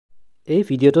এই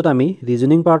ভিডিওটোত আমি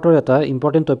ৰিজনিং পাৰ্টৰ এটা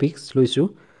ইম্পৰ্টেণ্ট টপিকস লৈছোঁ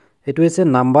এটো হৈছে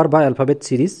নাম্বাৰ বা এলফাবেট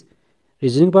সিৰিজ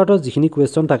ৰিজনিং পাৰ্টৰ যিখিনি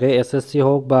কোৱেশ্চন থাকে এসএসসি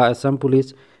হওক বা আসাম পুলিচ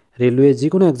ৰেলৱে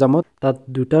যিকোনো এক্সামত তাত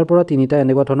দুটাৰ পৰা তিনিটা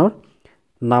এনেকুৱা ধৰণৰ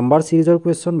নাম্বাৰ সিৰিজৰ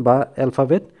কোৱেশ্চন বা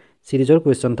এলফাবেট সিৰিজৰ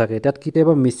কোৱেশ্চন থাকে তাত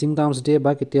কিতিয়াবা মিসিং টাৰ্মস দিয়ে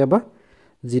বা কিতিয়াবা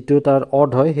যেটো তাৰ অড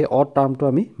হয় হে অড টাৰ্মটো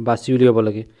আমি বাছি উলিয়াব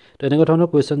লাগে তো এনেকুৱা ধৰণৰ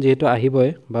কোৱেশ্চন যেহেতু আহিবই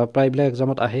বা প্ৰায়বিলাক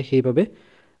এক্সামত আহে সেইভাবে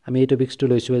আমি এই টপিকসটো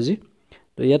লৈছোঁ আজি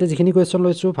তো ইয়াতে যিখিনি কোৱেশ্চন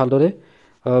লৈছোঁ ভালদৰে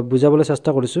বুজাবলৈ চেষ্টা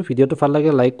কৰিছো ভিডিওটো ভাল লাগে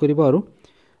লাইক কৰিব আৰু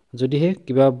যদিহে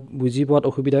কিবা বুজি পোৱাত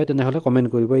অসুবিধা হয় তেনেহলে কমেন্ট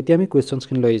কৰিব এতিয়া আমি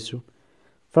কোৱেশ্চনছখিনি লৈ আহিছো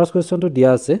ফাৰ্স্ট কোৱেশ্চনটো দিয়া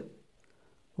আছে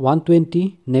 120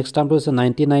 নেক্সট টাৰ্মটো আছে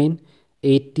 99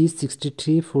 80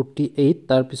 63 48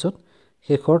 তাৰ পিছত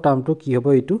শেষৰ টাৰ্মটো কি হ'ব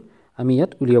এটো আমি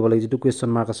ইয়াত উলিয়াব লাগে যেটো কোৱেশ্চন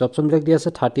মাৰ্ক আছে অপচন বিলাক দিয়া আছে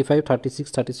 35 36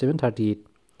 37 38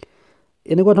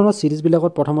 এনেকুৱা ধৰণৰ সিৰিজ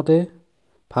বিলাকত প্ৰথমতে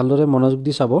ভালদৰে মনোযোগ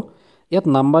দি চাব ইয়াত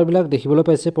নাম্বাৰ বিলাক দেখিবলৈ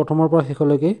পাইছে প্ৰথমৰ পৰা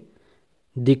শেষলৈকে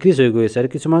ডিক্ৰিজ হৈ গৈ আছে আৰু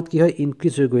কিছুমানত কি হয়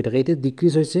ইনক্ৰিজ হৈ গৈ থাকে এটা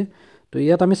ডিক্ৰিজ হৈছে তো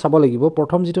ইয়াত আমি চাব লাগিব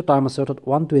প্ৰথম যেটো টাৰ্ম আছে অৰ্থাৎ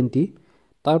 120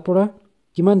 তাৰ পৰা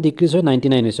কিমান ডিক্ৰিজ হৈ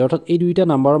 99 হৈছে অৰ্থাৎ এই দুইটা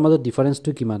নাম্বাৰৰ মাজত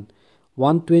ডিফাৰেন্সটো কিমান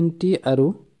 120 আৰু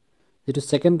যেটো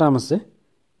সেকেন্ড টাৰ্ম আছে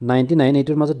 99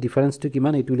 এটোৰ মাজত ডিফাৰেন্সটো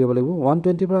কিমান এটো উলিয়াব লাগিব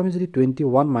 120 পৰা আমি যদি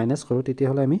 21 মাইনাস কৰো তেতিয়া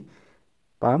হলে আমি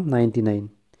পাম 99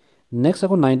 নেক্সট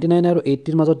আকৌ 99 আৰু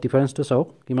 80 ৰ মাজত ডিফাৰেন্সটো চাওক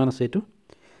কিমান আছে এটো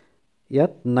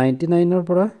ইয়াত 99 ৰ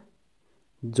পৰা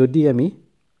যদি আমি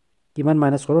কিমান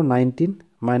মাইনাস কৰো 19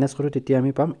 মাইনাস কৰো তেতিয়া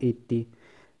আমি পাম 80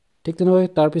 ঠিক তেনেকৈ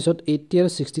তাৰ পিছত 80 আৰু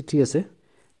 63 আছে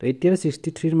তো 80 আৰু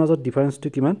 63 ৰ মাজত ডিফাৰেন্সটো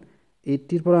কিমান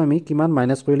 80 ৰ পৰা আমি কিমান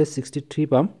মাইনাস কৰিলে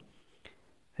 63 পাম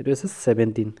এটো আছে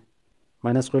 17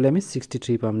 মাইনাস কৰিলে আমি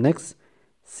 63 পাম নেক্সট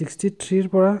 63 ৰ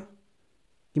পৰা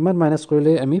কিমান মাইনাস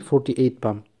কৰিলে আমি 48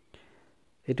 পাম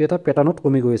এটো এটা প্যাটাৰ্নত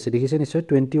কমি গৈ আছে দেখিছে নিশ্চয়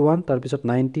 21 তাৰ পিছত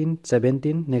 19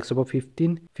 17 নেক্সট হ'ব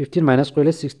 15 মাইনাস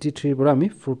কৰিলে 63 ৰ পৰা আমি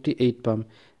 48 পাম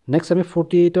নেক্সট আমি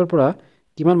 48 ৰ পৰা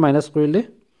কিমান মাইনাস কৰিলে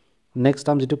নেক্সট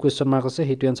টাৰ্ম যেটো কোৱেশ্চন মাৰ্ক আছে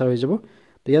হেতু আনসাৰ হৈ যাব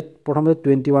তো ইয়াত প্ৰথমতে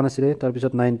 21 আছিল তাৰ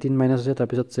পিছত 19 মাইনাস আছে তাৰ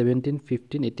পিছত 17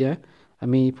 15 এতিয়া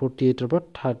আমি 48 ৰ পৰা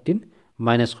 13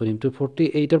 মাইনাস কৰিম তো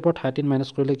 48 ৰ পৰা 13 মাইনাস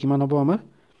কৰিলে কিমান হ'ব আমাৰ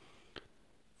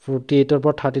 48 ৰ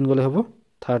পৰা 13 গলে হ'ব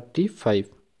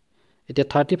 35 এতিয়া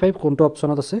 35 কোনটো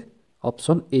অপচনত আছে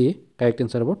অপচন এ কাৰেক্ট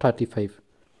আনসাৰ হ'ব 35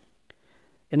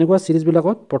 এনেকুৱা সিৰিজ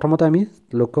বিলাকত প্ৰথমতে আমি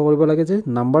লক্ষ্য কৰিব লাগে যে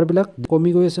নাম্বাৰ বিলাক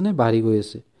কমি গৈ আছে নে বাঢ়ি গৈ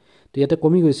আছে তো ইয়াতে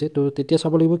কমি গৈছে তো তেতিয়া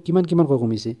চাব লাগিব কিমান কিমান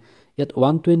কমিছে ইয়াত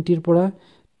 120 ৰ পৰা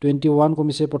 21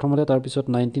 কমিছে প্ৰথমতে তাৰ পিছত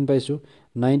 19 পাইছো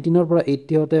 19 ৰ পৰা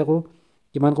 80 হতে আকৌ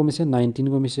কিমান কমিছে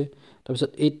 19 কমিছে তাৰ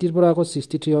পিছত 80 ৰ পৰা আকৌ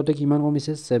 63 হতে কিমান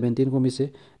কমিছে 17 কমিছে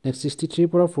নেক্সট 63 ৰ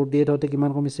পৰা 48 হতে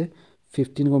কিমান কমিছে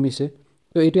 15 কমিছে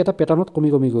তো এটো এটা প্যাটাৰ্নত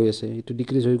কমি গৈ আছে এটো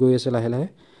ডিক্ৰিজ হৈ গৈ আছে লাহে লাহে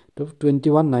তো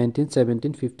 21 19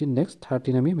 17 15 নেক্সট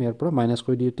 13 আমি ইয়াৰ পৰা মাইনাস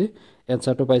কৰি দিওতে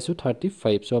আনসাৰটো পাইছো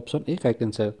 35 সো অপচন এ কাৰেক্ট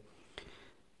আনসাৰ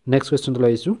নেক্সট কোৱেশ্চনটো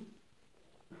লাইছো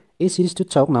এই সিৰিজটোত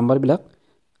চাওক নাম্বাৰ বিলাক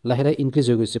লাহে লাহে ইনক্ৰিজ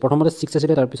হৈ গৈছে প্ৰথমতে 6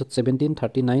 আছিল তাৰ পিছত 17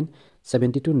 39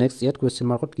 72 নেক্সট ইয়াত কোৱেশ্চন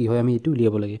মাৰ্কত কি হয় আমি এটো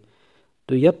উলিয়াব লাগে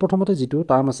তো ইয়াত প্ৰথমতে যেটো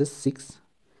টাৰ্ম আছে 6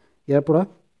 ইয়াৰ পৰা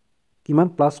কিমান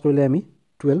প্লাস কৰিলে আমি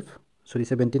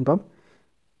 17 পাম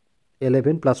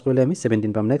 11 প্লাস কৰিলে আমি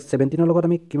 17 পাম নেক্সট 17 ৰ লগত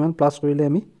আমি কিমান প্লাস কৰিলে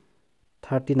আমি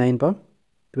 39 পাম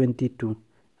 22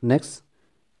 নেক্সট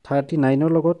 39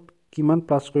 ৰ লগত কিমান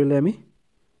প্লাস কৰিলে আমি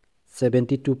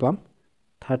 72 পাম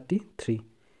 33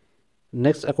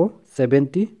 নেক্সট আকৌ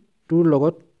 72 ৰ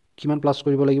লগত কিমান প্লাস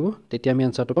কৰিব লাগিব তেতিয়া আমি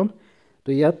আনসাৰটো পাম তো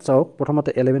ইয়াত চাওক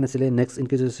প্ৰথমতে 11 আছিল নেক্সট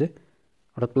ইনক্ৰিজ হৈছে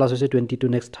অৰ্থাৎ প্লাস হৈছে 22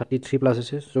 নেক্সট 33 প্লাস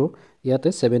হৈছে সো ইয়াতে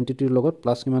 72 ৰ লগত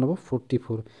প্লাস কিমান হ'ব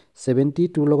 44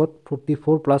 72 ৰ লগত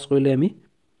 44 প্লাস কৰিলে আমি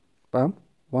পাম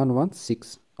 116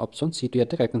 অপচন সি টো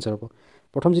ইয়াতে কাৰেক্ট আনসাৰ হ'ব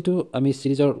প্ৰথম যেটো আমি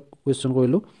সিৰিজৰ কোৱেশ্চন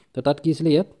কৰিলো তো তাত কি আছিল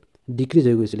ইয়াত ডিক্ৰিজ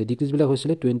হৈ গৈছিল ডিক্ৰিজ বিলাক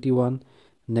হৈছিল 21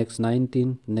 নেক্সট 19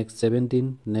 নেক্সট 17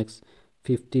 নেক্সট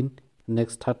 15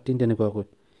 নেক্সট 13 তেনেকৈ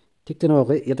ঠিক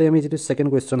তেনেকৈ ইয়াতে আমি যেটো সেকেন্ড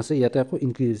কোৱেশ্চন আছে ইয়াতে আকৌ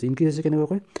ইনক্ৰিজ হৈছে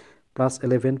কেনেকৈ প্লাস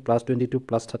 11 প্লাস 22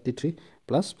 প্লাস 33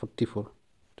 প্লাস 44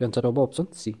 তো আনসাৰ হ'ব অপচন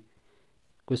সি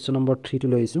কোৱেশ্চন নম্বৰ 3 টো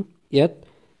লৈছো ইয়াত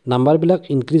নাম্বাৰ বিলাক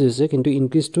ইনক্ৰিজ হৈছে কিন্তু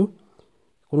ইনক্ৰিজটো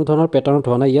কোনো ধৰণৰ প্যাটাৰ্নত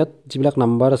হোৱা নাই ইয়াত যিবিলাক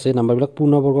নাম্বাৰ আছে নাম্বাৰ বিলাক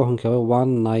পূৰ্ণবৰ্গ সংখ্যা হয় 1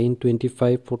 9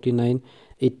 25 49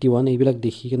 81 এইবিলাক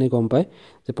দেখি কেনে গম পায়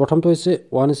যে প্ৰথমটো হৈছে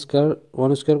 1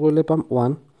 স্কয়াৰ কৰিলে পাম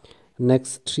 1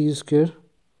 next 3 square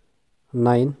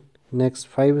 9 next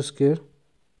 5 square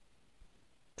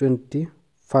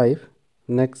 25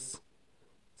 next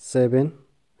 7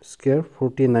 square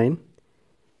 49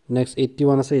 next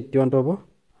 81 আছে 81 টো হ'ব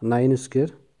 9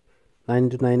 square 9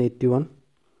 into 9 81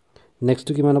 next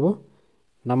to কিমান হ'ব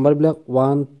নাম্বাৰ বিলাক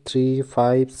 1 3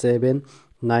 5 7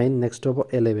 9 next হ'ব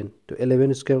 11 তো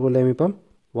 11 square কৰিলে আমি পাম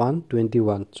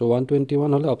 121 so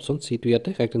 121 হলে অপশন সি টু ইয়াতে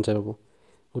কারেক্ট আনসার হ'ব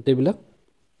গোটেইবিলাক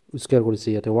স্কয়াৰ কৰিছে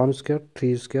ইয়াতে 1 square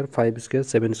 3 square 5 square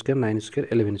 7 square 9 square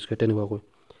 11 square তেনেকুৱা কৈ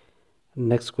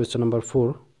নেক্সট কোৱেশ্চন নম্বৰ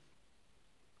 4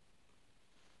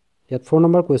 ইয়াত 4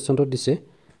 নম্বৰ কোৱেশ্চনটো দিছে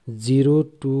 0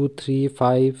 2 3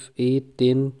 5 8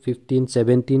 10 15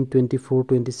 17 24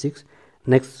 26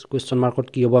 নেক্সট কোৱেশ্চন মাৰ্কত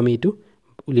কি হ'ব আমি এটো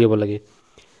উলিয়াব লাগে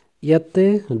ইয়াতে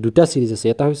দুটা সিৰিজ আছে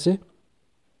এটা হৈছে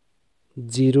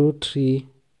 0 3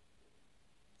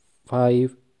 5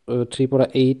 3 পৰা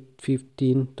 8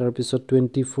 15 তাৰ পিছত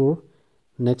 24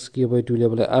 নেক্সট কি হ'ব এটো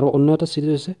উলিয়াব লাগে আৰু অন্য এটা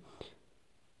সিৰিজ আছে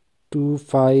 2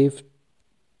 5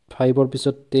 5 ৰ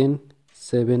পিছত 10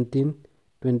 17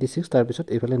 26 তাৰ পিছত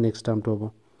এফালে নেক্সট টাৰ্মটো হ'ব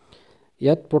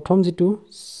ইয়াত প্ৰথম যেটো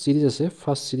সিৰিজ আছে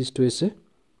ফাৰ্স্ট সিৰিজটো হৈছে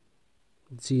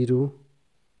 0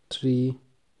 3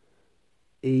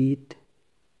 8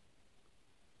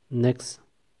 নেক্সট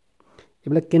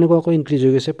এবিলাক কেনেকুৱাকৈ ইনক্ৰিজ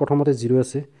হৈ গৈছে প্ৰথমতে 0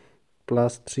 আছে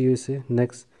প্লাস 3 হৈছে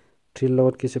নেক্সট 3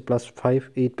 লগত কি আছে প্লাস 5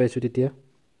 8 পাইছো তেতিয়া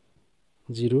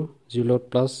 0 0 লগত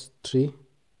প্লাস 3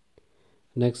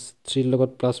 নেক্সট 3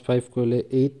 লগত প্লাস 5 কৰিলে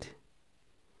 8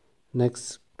 নেক্সট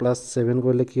প্লাস 7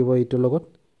 কৰিলে কি হ'ব 8 লগত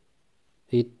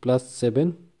 8 প্লাস 7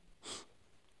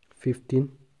 15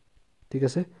 ঠিক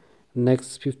আছে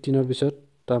নেক্সট 15 ৰ পিছত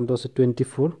টাৰ্মটো আছে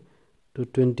 24 তো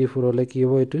 24 হলে কি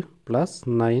হ'ব এটো প্লাস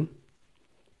 9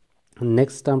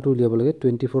 নেক্সট টাৰ্মটো উলিয়াব লাগে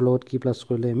 24 লগত কি প্লাস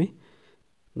কৰিলে আমি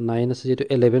 9 আছে যেটো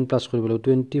 11 প্লাস কৰিব লাগে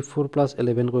 24 প্লাস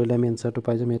 11 কৰিলে আমি আনসাৰটো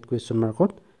পাই যাম এট কোৱেশ্চন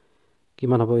মাৰ্কত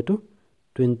কিমান হ'ব এটো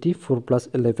 24 প্লাস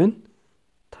 11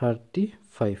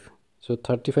 35 সো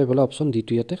 35 হলো অপশন ডি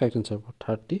টু ইয়াতে কারেক্ট আনসার হ'ব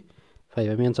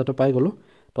 35 আমি আনসারটো পাই গলো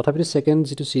তথাপি সেকেন্ড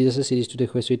যেটো সিরিজ আছে সিরিজটো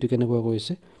দেখুৱাইছো এটো কেনেকুৱা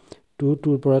কৰিছে 2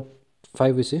 2 পৰা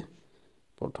 5 হৈছে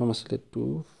প্ৰথম আছিল 2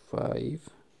 5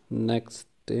 নেক্সট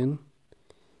 10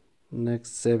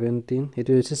 নেক্সট 17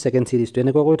 এটো হৈছে সেকেন্ড সিরিজটো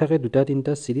এনেকুৱা কৰি থাকে দুটা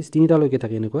তিনটা সিৰিজ তিনিটা লৈকে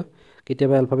থাকে এনেকুৱা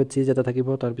কেতিয়াবা অ্যালফাবেট সিৰিজ এটা থাকিব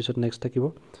তাৰ পিছত নেক্সট থাকিব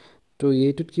তো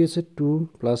এইটোত কি আছে 2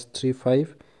 + 3 5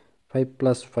 5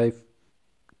 + 5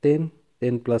 10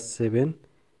 10 + 7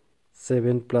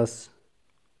 7 plus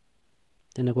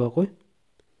তেনেকুৱা কৈ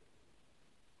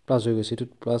প্লাস হৈ গৈছে এটো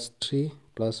 +3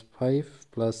 +5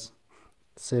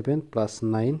 +7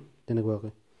 +9 তেনেকুৱা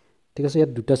কৈ ঠিক আছে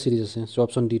ইয়াত দুটা সিরিজ আছে সো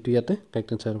অপশন ডি টু ইয়াতে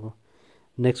কারেক্ট আনসার হ'ব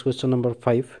নেক্সট কোৱেশ্চন নম্বৰ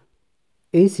 5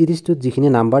 এই সিৰিজটো যিখিনি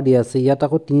নাম্বাৰ দিয়া আছে ইয়াত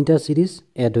আকৌ তিনিটা সিৰিজ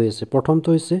এড হৈ আছে প্ৰথমটো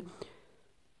হৈছে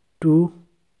 2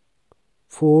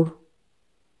 4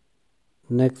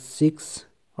 নেক্সট 6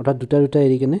 অৰ্থাৎ দুটা দুটা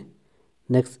এৰি কেনে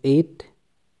নেক্সট 8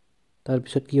 তাৰ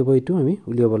পিছত কি হ'ব এটো আমি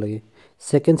উলিয়াব লাগে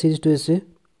সেকেন্ড সিৰিজটো হৈছে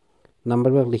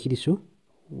নাম্বাৰবিলাক লিখি দিছো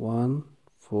 1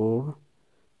 4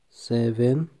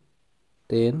 7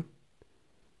 10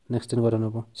 নেক্সট তেনেকুৱা ধৰণৰ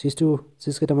হ'ব সিৰিজটো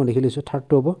সিৰিজ কেইটা মই লিখি লৈছো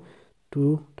থাৰ্ডটো হ'ব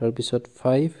 2 তাৰ পিছত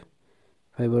 5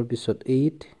 5 ৰ পিছত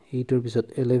 8 8 ৰ পিছত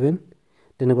 11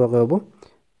 তেনেকুৱাকৈ হ'ব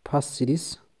ফাৰ্স্ট সিৰিজ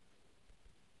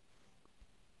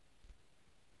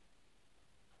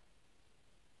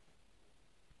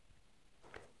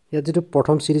ইয়াত যেটো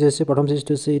প্ৰথম সিৰিজ আছে প্ৰথম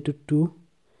সিরিজটো আছে এটো 2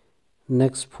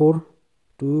 নেক্সট 4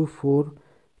 2 4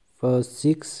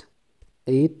 6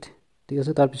 8 ঠিক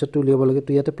আছে তাৰ পিছতটো উলিয়াব লাগে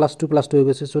তো ইয়াতে +2 +2 হৈ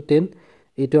গৈছে সো 10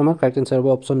 এইটো আমাৰ কাৰেক্ট আনসাৰ হ'ব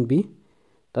অপশন বি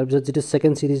তাৰ পিছত যেটো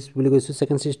সেকেন্ড সিরিজ বুলি কৈছো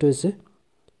সেকেন্ড সিরিজটো হৈছে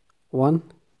 1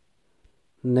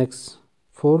 নেক্সট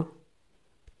 4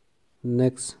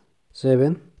 নেক্সট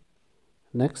 7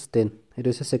 নেক্সট 10 এটা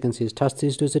হৈছে সেকেন্ড সিরিজ থার্ড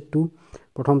সিরিজটো হৈছে 2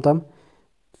 প্ৰথম টাৰ্ম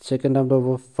সেকেন্ড টাৰ্মটো হ'ব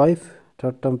 5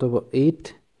 থার্ড টার্মটো হ'ব 8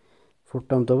 ফোর্থ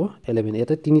টার্মটো হ'ব 11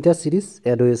 ইয়াতে তিনিটা সিরিজ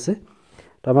এড হৈ আছে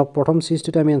তো আমাক প্ৰথম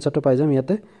সিরিজটোতে আমি আনসারটো পাই যাম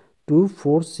ইয়াতে 2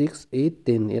 4 6 8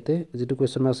 10 ইয়াতে যেটো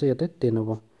কোৱেশ্চন আছে ইয়াতে 10 হ'ব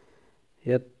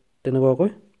ইয়াত তেনেকুৱা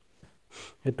কৈ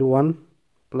এটো 1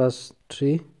 +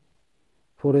 3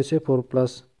 4 হৈছে 4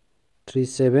 + 3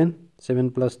 7 7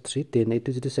 + 3 10 এটো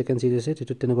যেটো সেকেন্ড সিরিজ আছে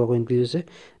যেটো তেনেকুৱা কৈ ইনক্রিজ হৈছে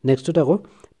নেক্সটটো আকৌ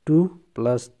 2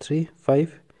 + 3 5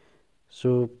 সো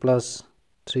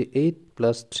 +3 8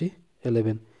 + 3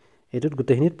 11 এটোত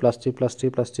গুটেখিনিত +3 +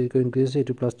 3 + 3 কৈ ইনক্রিজ হৈছে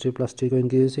এটো +3 + 3 কৈ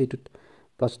ইনক্রিজ হৈছে এটো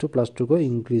 +2 + 2 কৈ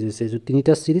ইনক্রিজ হৈছে যে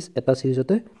তিনিটা সিরিজ এটা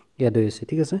সিরিজতে এড হৈ আছে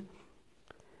ঠিক আছে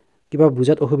কিবা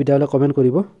বুজাত অসুবিধা হলে কমেন্ট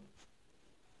কৰিব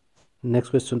নেক্সট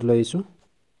কোৱেশ্চন লৈ আইছো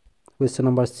question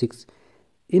number 6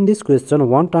 in this question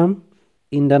one term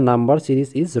in the number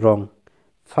series is wrong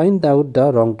find out the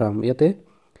wrong term ইয়াতে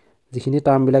যিখিনি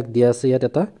টার্ম বিলাক দিয়া আছে ইয়াত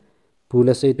এটা ভুল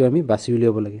আছে এটো আমি বাছি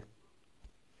উলিয়াব লাগে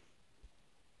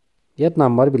ইয়াত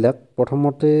নাম্বার বিলাক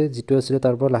প্ৰথমতে যেটো আছিল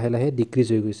তাৰ পৰা লাহে লাহে ডিক্ৰিজ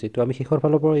হৈ গৈছে তো আমি শেষৰ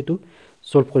ফালৰ পৰা এটো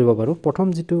সলভ কৰিব পাৰো প্ৰথম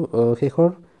যেটো শেষৰ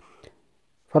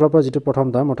ফালৰ পৰা যেটো প্ৰথম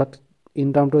টাৰ্ম অৰ্থাৎ ইন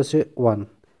টাৰ্মটো আছে 1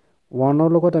 1 ৰ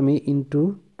লগত আমি ইনটু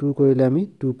 2 কৰিলে আমি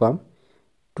 2 পাম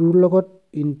 2 ৰ লগত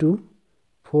ইনটু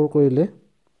 4 কৰিলে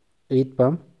 8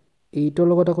 পাম 8 ৰ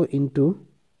লগত আকৌ ইনটু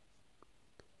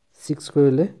 6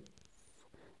 কৰিলে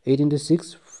 8 into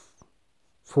 6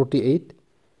 48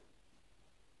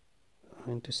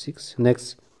 into 6 next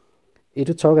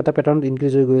এইটো চাওক এটা প্যাটাৰ্ন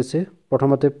ইনক্ৰিজ হৈ গৈ আছে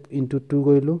প্ৰথমতে into 2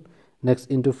 কৰিলো next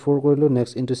into 4 কৰিলো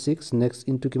next into 6 next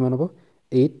into কিমান হ'ব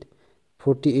 8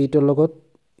 48 ৰ লগত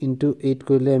into 8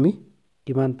 কৰিলে আমি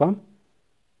কিমান পাম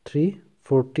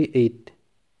 348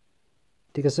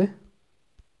 ঠিক আছে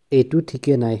এইটো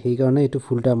ঠিকে নাই সেই কাৰণে এইটো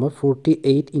ফুল টাৰ্ম হয়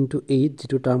 48 into 8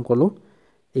 যেটো টাৰ্ম কলো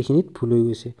এইখিনিত ভুল হৈ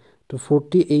গৈছে তো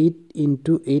 48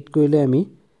 into 8 কৰিলে আমি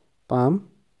পাম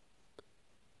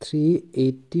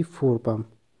 384 পাম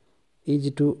এই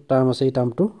যেটো টাৰ্ম আছে এই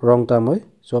টাৰ্মটো ৰং টাৰ্ম হয়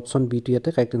সো অপচন বি টো ইয়াতে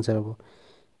কাৰেক্ট আনসাৰ হ'ব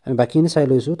আমি বাকিখিনি চাই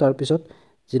লৈছো তাৰ পিছত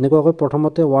যেনেকৈ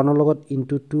প্ৰথমতে 1 ৰ লগত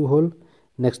into 2 হল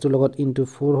নেক্সট ৰ লগত into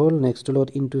 4 হল নেক্সট ৰ লগত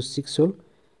into 6 হল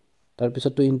তাৰ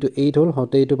পিছত তো into 8 হল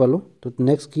হতে এইটো পালো তো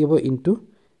নেক্সট কি হ'ব into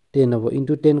 10 হ'ব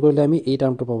into 10 কৰিলে আমি এই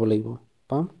টাৰ্মটো পাব লাগিব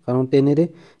পাম কাৰণ 10 এৰে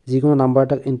যিকোনো নাম্বাৰ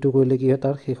এটাক ইনটু কৰিলে কি হয়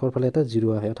তাৰ শেষৰ ফালে এটা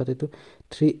 0 আহে অৰ্থাৎ এটো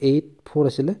 384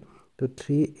 আছিল তো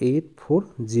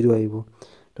 3840 আহিব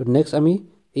তো নেক্সট আমি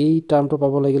এই টাৰ্মটো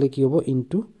পাব লাগিলে কি হ'ব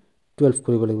ইনটু 12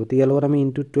 কৰিব লাগিব তো ইয়াৰ লগত আমি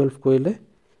ইনটু 12 কৰিলে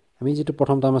আমি যেটো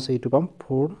প্ৰথম টাৰ্ম আছে এইটো পাম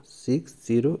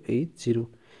 46080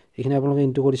 এখানে আপোনালোকে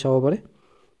ইনটু কৰি চাব পাৰে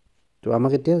তো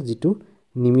আমাক এতিয়া যেটো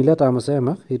নিমিলা টাৰ্ম আছে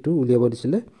আমাক হেতু উলিয়াব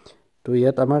দিছিলে তো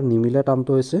ইয়াত আমাৰ নিমিলা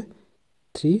টাৰ্মটো হৈছে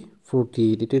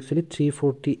 348 এটো एक्चुअली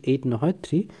 348 নহয়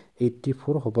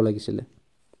 384 হ'ব লাগিছিলে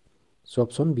সো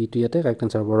অপচন বি টো ইয়াতে কাৰেক্ট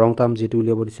আনসাৰ হ'ব ৰং টাৰ্ম যেটো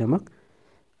উলিয়াব দিছে আমাক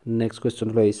নেক্সট কোৱেশ্চন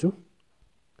লৈ আইছো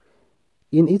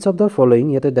In each of the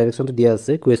following yet a direction to dia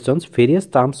ase questions various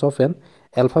terms of an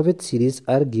alphabet series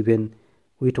are given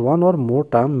with one or more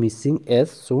term missing as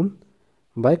shown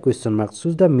by question mark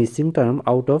choose the missing term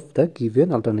out of the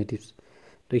given alternatives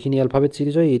to ekhini alphabet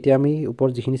series hoy eta ami upor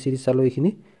jikhini series chalo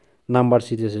ekhini number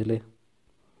series asile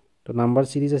to number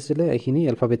series asile ekhini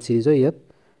alphabet series hoy yat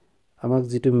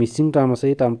amak jitu missing term ase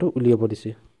ei term to uliabo dise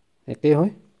ekei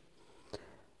hoy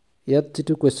ইয়াত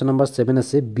যেটো question number 7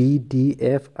 আছে B D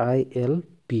F I L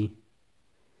P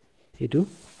এটো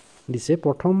দিছে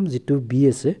প্ৰথম যেটো B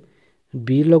আছে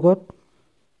B লগত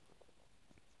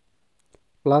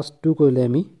 +2 কৰিলে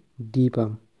আমি ডি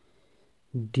পাম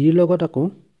ডি লগত আকৌ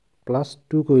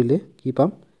 +2 কৰিলে কি পাম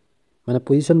মানে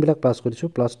পজিশন বিলাক পাস কৰিছো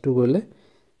 +2 কৰিলে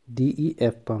ডি ই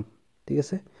এফ পাম ঠিক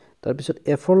আছে তাৰ পিছত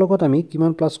এফ ৰ লগত আমি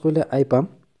কিমান প্লাস কৰিলে আই পাম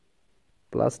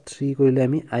 +3 কৰিলে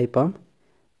আমি আই পাম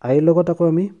I লগত আকৌ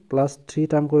আমি +3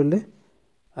 টাৰ্ম কৰিলে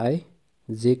I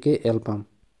J K L পাম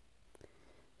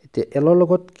এতে L ৰ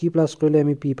লগত কি প্লাস কৰিলে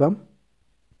আমি P পাম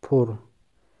 4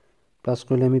 প্লাস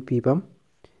কৰিলে আমি P পাম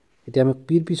এতে আমি P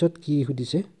ৰ পিছত কি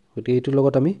সুদিছে গতে এইটোৰ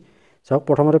লগত আমি চাওক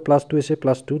প্ৰথমতে +2 আছে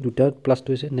 +2 দুটা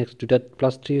 +2 আছে নেক্সট দুটা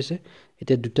 +3 আছে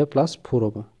এতে দুটা +4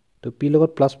 হ'ব তো P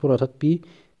লগত +4 অৰ্থাৎ P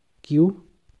Q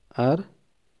R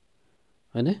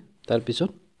মানে তাৰ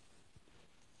পিছত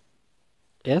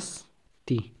S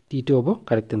T to hobo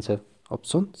correct answer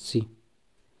option C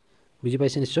বুজি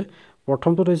পাইছে নিশ্চয়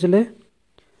প্ৰথমটো হৈছিলে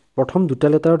প্ৰথম দুটা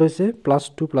লেটাৰত হৈছে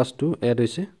 +2 এড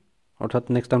হৈছে অৰ্থাৎ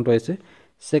নেক্সট টাৰ্মটো আছে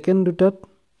সেকেন্ড দুটাত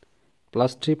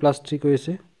 +3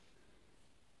 কৈছে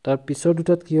তাৰ পিছৰ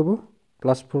দুটাত কি হ'ব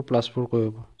 +4 কৈ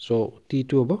হ'ব so T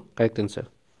to hobo correct answer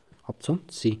option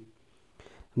C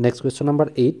next question number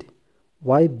 8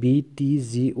 Y B T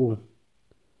G O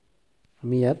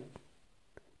আমি ইয়াত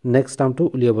নেক্সট টাৰ্মটো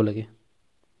উলিয়াব লাগে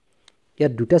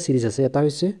ইয়াত দুটা সিৰিজ আছে এটা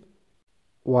হৈছে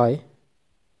y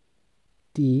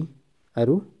t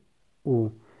আৰু o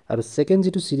আৰু সেকেন্ড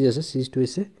যেটো সিৰিজ আছে সিৰিজটো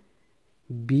হৈছে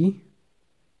b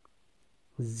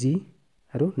g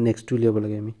আৰু নেক্সট উলিয়াব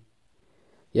লাগে আমি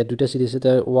ইয়াত দুটা সিৰিজ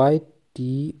আছে y t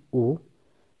o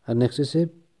আৰু নেক্সট হৈছে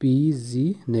b g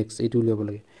নেক্সট এইটো উলিয়াব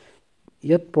লাগে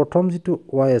ইয়াত প্ৰথম যেটো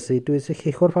y আছে এইটো হৈছে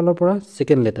শেষৰ ফালৰ পৰা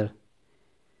সেকেন্ড লেটাৰ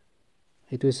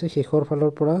এইটো হৈছে শেষৰ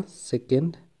ফালৰ পৰা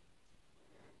সেকেন্ড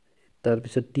তাৰ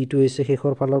পিছত টি টো হৈছে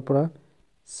শেষৰ ফালৰ পৰা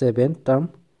 7 টাৰ্ম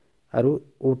আৰু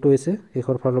ও টো হৈছে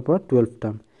শেষৰ ফালৰ পৰা 12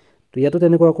 টাৰ্ম তো ইয়াতো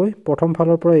তেনেকুৱা কৈ প্ৰথম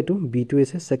ফালৰ পৰা এটো বি টো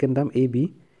হৈছে সেকেন্ড টাৰ্ম এ বি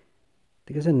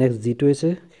ঠিক আছে নেক্সট জি টো হৈছে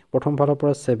প্ৰথম ফালৰ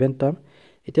পৰা 7 টাৰ্ম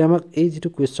এতিয়া আমাক এই যেটো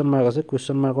কোৱেশ্চন মাৰ্ক আছে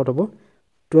কোৱেশ্চন মাৰ্কত হ'ব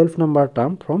 12 number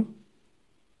term from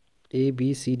A B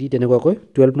C D তেনেকুৱা কৈ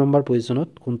 12 নম্বৰ পজিশনত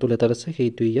কোনটো লেটাৰ আছে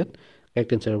সেইটো ইয়াত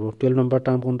কাৰেক্ট আনসাৰ হ'ব 12 নম্বৰ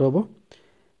টাৰ্ম কোনটো হ'ব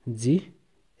জি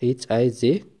এইচ আই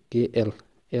জে কে এল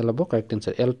L হ'ব correct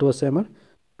answer L টো আছে আমাৰ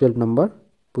 12 নম্বৰ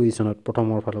পজিশনত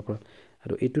প্ৰথমৰ ফালৰ পৰা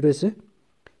আৰু এইটো হৈছে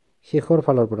শেষৰ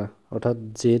ফালৰ পৰা অৰ্থাৎ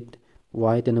Z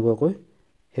Y তেনেকুৱা কৈ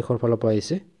শেষৰ ফালৰ পৰা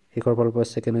আহিছে শেষৰ ফালৰ পৰা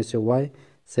সেকেন্ড হৈছে Y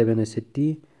 7 হৈছে T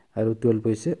আৰু 12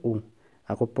 হৈছে O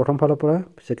আকৌ প্ৰথম ফালৰ পৰা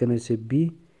সেকেন্ড হৈছে B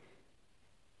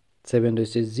 7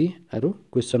 হৈছে G আৰু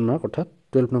কোৱেশ্চন মাৰ্ক অৰ্থাৎ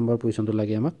 12 নম্বৰ পজিশনটো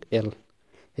লাগে আমাক L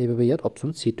সেইভাবে ইয়াত অপশন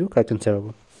সি টু কারেক্ট आंसर হ'ব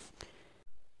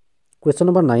Question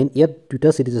number 9 ইয়াত দুটা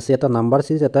সিরিজ আছে এটা নাম্বার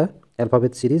সিরিজ এটা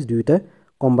অ্যালফাবেট সিরিজ দুইটা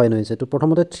কম্বাইন হৈছে তো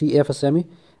প্ৰথমতে 3f আছে আমি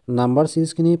নাম্বাৰ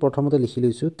সিৰিজ কিনি প্ৰথমতে লিখি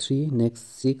লৈছো 3 next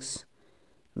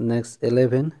 6 next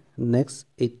 11 next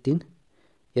 18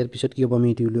 ইয়াৰ পিছত কি হ'ব আমি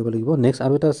এটি উলিয়াব লাগিব নেক্সট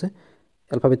আৰু এটা আছে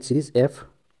অ্যালফাবেট সিৰিজ f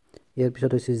ইয়াৰ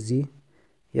পিছত হৈছে g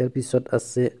ইয়াৰ পিছত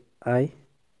আছে i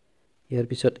ইয়াৰ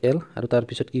পিছত l আৰু তাৰ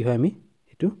পিছত কি হয় আমি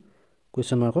এটো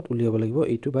কোৱেশ্চন মাৰ্কত উলিয়াব লাগিব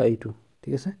এইটো বা এইটো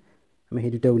ঠিক আছে আমি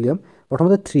এই দুটা উলিয়াম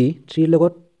প্ৰথমতে 3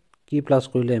 লগত কি প্লাস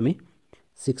কৰিলে আমি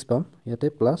 6 পাম ইয়াতে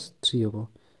প্লাস 3 হ'ব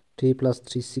 3 +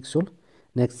 3 6 হ'ল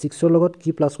নেক্সট 6 ৰ লগত কি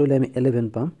প্লাস কৰিলে আমি 11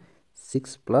 পাম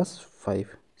 6 + 5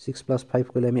 6 +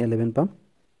 5 কৰিলে আমি 11 পাম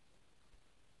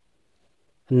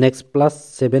নেক্সট প্লাস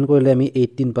 7 কৰিলে আমি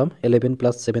 18 পাম 11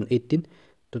 + 7 18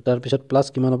 তো তাৰ পিছত প্লাস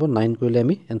কিমান হ'ব 9 কৰিলে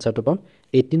আমি এনসাৰটো পাম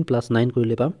 18 + 9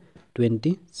 কৰিলে পাম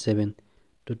 27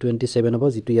 তো 27 হ'ব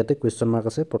যেটো ইয়াতে কোৱেশ্চন মাৰ্ক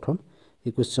আছে প্ৰথম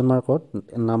এই কোৱেশ্চন মাৰ্কত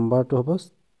নাম্বাৰটো হ'ব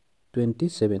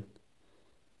 27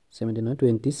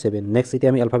 27 নেক্সট এতিয়া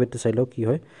আমি অ্যালফাবেটটো চাই লও কি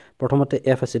হয় প্ৰথমতে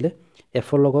f আছিল f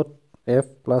ৰ লগত f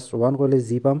 + 1 কৰিলে g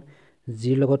পাম g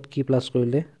লগত কি প্লাস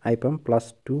কৰিলে i পাম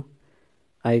 +2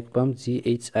 i পাম g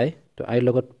h i তো i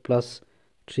লগত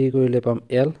 +3 কৰিলে পাম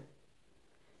l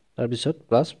তাৰ পিছত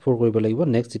 +4 কৰিব লাগিব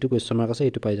নেক্সট যেটো কোৱেশ্চন মাৰ্ক আছে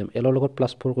এটো পাই যাম l ৰ লগত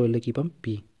 +4 কৰিলে কি পাম p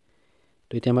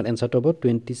তো এতিয়া আমাৰ এনসাৰটো হ'ব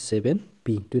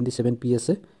 27p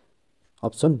আছে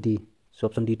option D so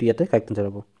option D টো ইয়াতে কারেক্ট आंसर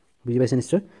হ'ব বুজি পাইছে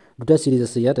নিশ্চয় দুটা সিরিজ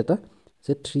আছে ইয়াত এটা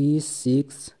যে 3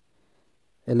 6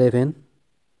 11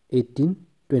 18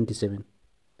 27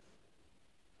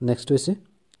 নেক্সট হৈছে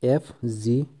f g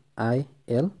i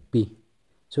l p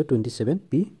so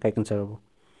 27p correct answer হ'ব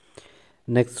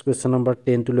নেক্সট কোৱেশ্চন নম্বৰ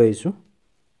 10 টো লৈ আইছো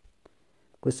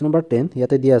কোৱেশ্চন নম্বৰ 10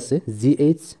 ইয়াতে দিয়া আছে g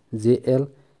h j l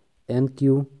n q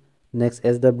next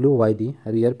s w y d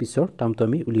আৰু ইয়াৰ পিছৰ টাৰ্মটো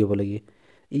আমি উলিয়াব লাগিব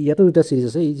ইয়াতে দুটা সিৰিজ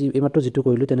আছে এই মাত্ৰ যেটো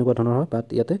কৰিলো তেনেকুৱা ধৰণৰ হয় বাট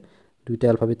ইয়াতে দুইটা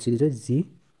অ্যালফাবেট সিৰিজ হয় জি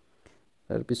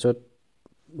তাৰ পিছত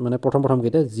মানে প্ৰথম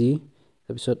কেইটা জি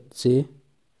তাৰ পিছত জে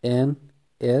এন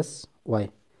এস ওয়াই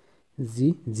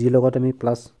জি লগত আমি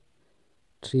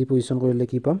 +3 পজিশন কৰিলে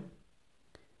কি পাম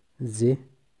জে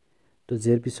তো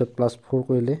জেৰ পিছত +4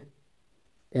 কৰিলে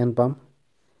এন পাম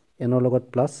এনৰ লগত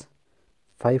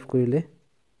 +5 কৰিলে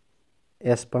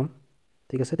এস পাম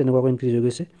ঠিক আছে তেনেকুৱা ইনক্ৰিজ হৈ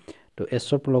গৈছে তো এস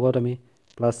ৰ লগত আমি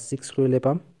 +6 কৰিলে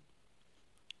পাম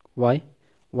y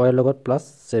y লগত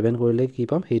 +7 কৰিলে কি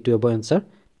পাম হেইটো হ'ব आंसर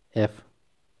f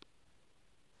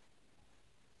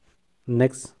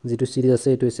নেক্সট যেটো সিৰিজ আছে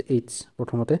এটো হৈছে h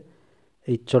প্ৰথমতে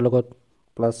h ৰ লগত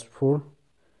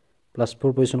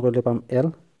 +4 পজিশন কৰিলে পাম l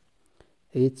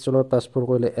h ৰ লগত +4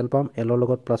 কৰিলে l পাম l ৰ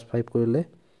লগত +5 কৰিলে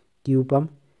q পাম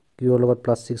q ৰ লগত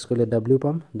 +6 কৰিলে w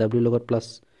পাম w ৰ লগত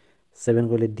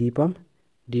 +7 কৰিলে d পাম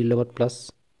d ৰ লগত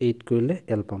 +8 কৰিলে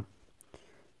l পাম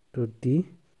তো d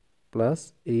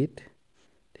 +8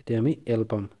 তেতিয়া আমি l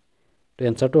পাম তো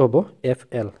এনসারটো হ'ব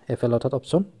fl অৰ্থাৎ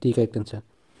অপশন ডি কাৰেক্ট आंसर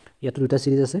ইয়াত দুটা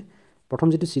সিৰিজ আছে প্ৰথম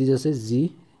যেটো সিৰিজ আছে g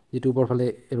যেটো ওপৰ ফালে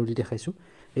এৰো দি দেখাইছো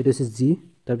এটো আছে g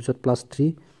তাৰ পিছত +3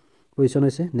 পজিশন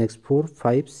হৈছে নেক্সট 4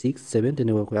 5 6 7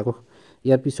 তেনেকুৱা কৈ আকৌ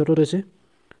ইয়াৰ পিছতো হৈছে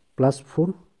 +4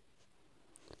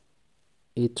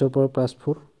 8 ৰ পৰা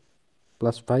 +4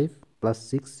 +5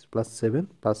 +6 +7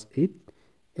 +8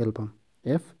 l পাম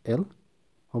fl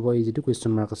হ'ব এই যেটো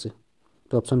কোৱেশ্চন মাৰ্ক আছে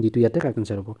তো অপশন ডি টো ইয়াতে কাৰেক্ট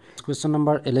आंसर হ'ব কোৱেশ্চন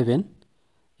নম্বৰ 11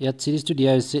 ইয়াত সিৰিজটো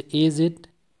দিয়া হৈছে az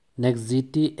নেক্সট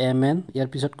gt mn ইয়াৰ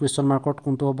পিছত কোৱেশ্চন মাৰ্কত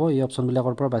কোনটো হ'ব এই অপশন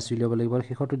বিলাকৰ পৰা বাছি উলিয়াব লাগিব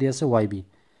শেষটো দিয়া আছে yb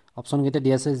অপশন কেইটা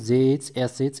দিয়া আছে jh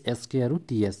sh sk আৰু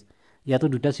ts ইয়াতো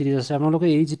দুটা সিৰিজ আছে আপোনালোকে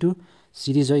এই যেটো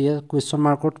সিৰিজ হয় ইয়াৰ কোৱেশ্চন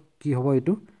মাৰ্কত কি হ'ব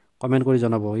এটো কমেন্ট কৰি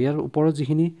জনাব ইয়াৰ ওপৰত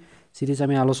যিখিনি সিৰিজ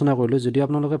আমি আলোচনা কৰিলো যদি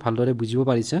আপোনালোকে ভালদৰে বুজিব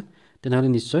পাৰিছে তেনেহলে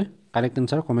নিশ্চয় কাৰেক্ট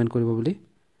आंसर কমেন্ট কৰিব বুলি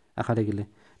আশা থাকিলে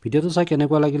ভিডিওটো চাই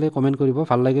কেনেকুৱা লাগিলে কমেন্ট কৰিব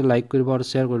ভাল লাগিলে লাইক কৰিব আৰু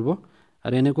শেয়াৰ কৰিব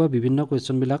আৰু এনেকুৱা বিভিন্ন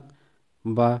কোৱেশ্চন বিলাক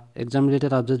বা এক্সাম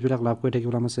ৰিলেটেড আপডেটস বিলাক লাভ কৰি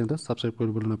থাকিবলৈ আমাৰ চেনেলটো সাবস্ক্ৰাইব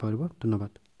কৰিবলৈ নাপাহৰিব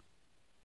ধন্যবাদ